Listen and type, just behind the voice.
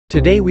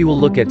Today we will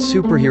look at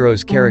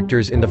superheroes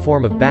characters in the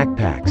form of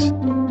backpacks.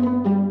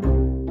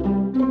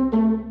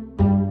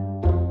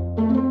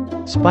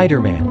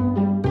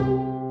 Spider-Man.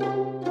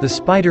 The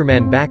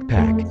Spider-Man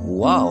backpack.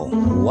 Wow,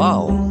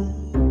 wow.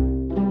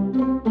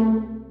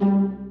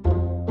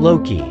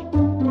 Loki.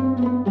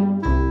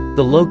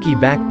 The Loki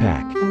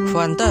backpack.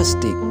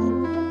 Fantastic.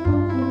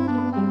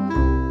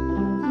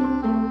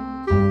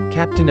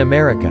 Captain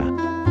America.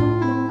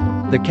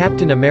 The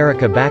Captain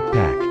America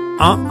backpack.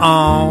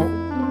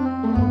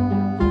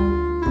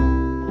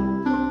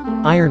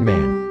 Iron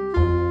Man.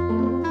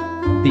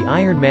 The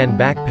Iron Man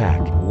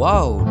backpack.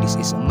 Wow, this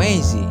is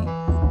amazing.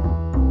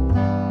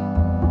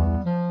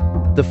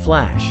 The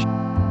Flash.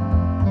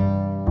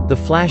 The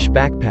Flash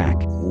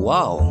backpack.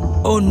 Wow.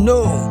 Oh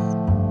no.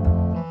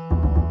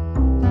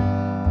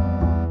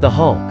 The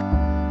Hulk.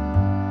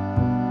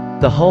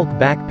 The Hulk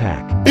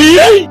backpack.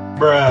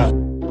 Bruh.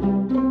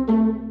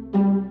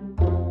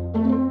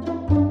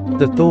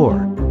 The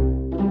Thor.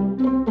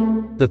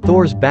 The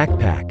Thor's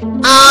backpack.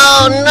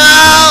 Oh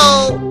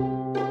no!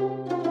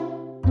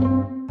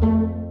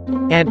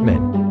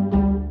 Ant-Man.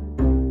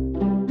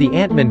 The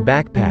Ant-Man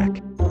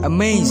backpack.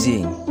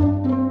 Amazing.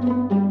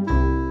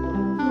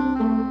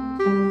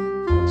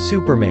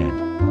 Superman.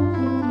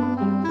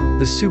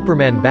 The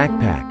Superman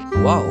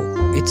backpack. Wow,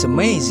 it's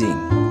amazing.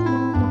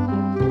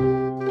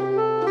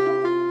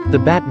 The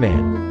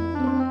Batman.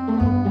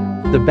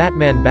 The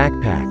Batman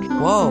backpack.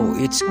 Wow,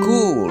 it's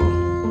cool.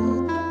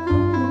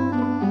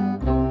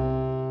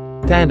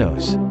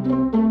 Thanos.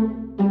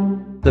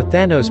 The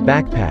Thanos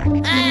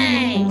backpack.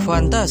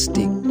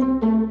 Fantastic.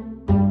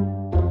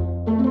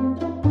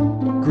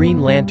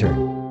 Green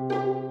Lantern.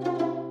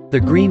 The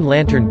Green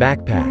Lantern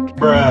backpack.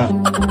 Bruh.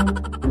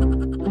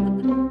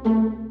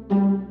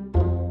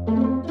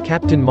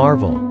 Captain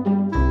Marvel.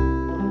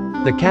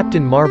 The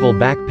Captain Marvel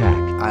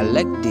backpack. I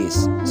like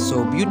this.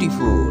 So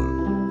beautiful.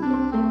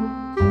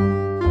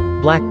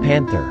 Black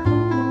Panther.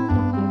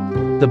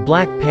 The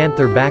Black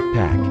Panther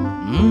backpack.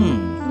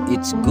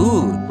 It's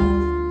good.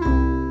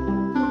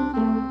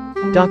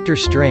 Doctor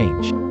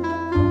Strange.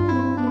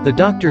 The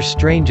Doctor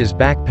Strange's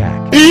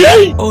backpack.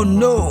 Oh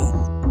no.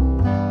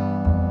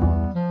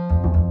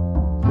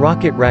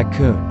 Rocket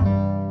Raccoon.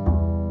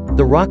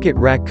 The Rocket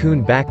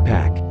Raccoon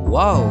backpack.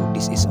 Wow,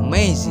 this is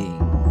amazing.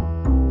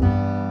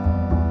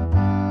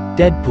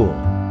 Deadpool.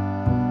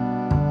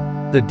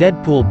 The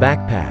Deadpool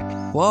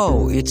backpack.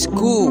 Wow, it's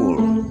cool.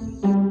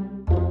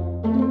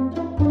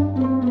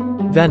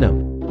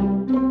 Venom.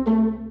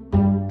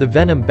 The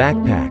Venom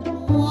backpack.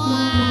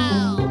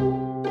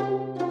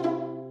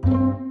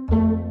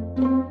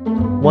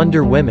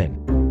 Wonder Woman.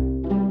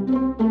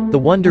 The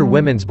Wonder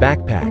Woman's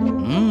backpack.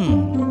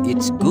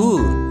 It's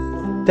good.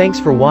 Thanks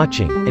for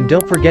watching, and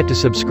don't forget to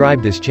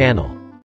subscribe this channel.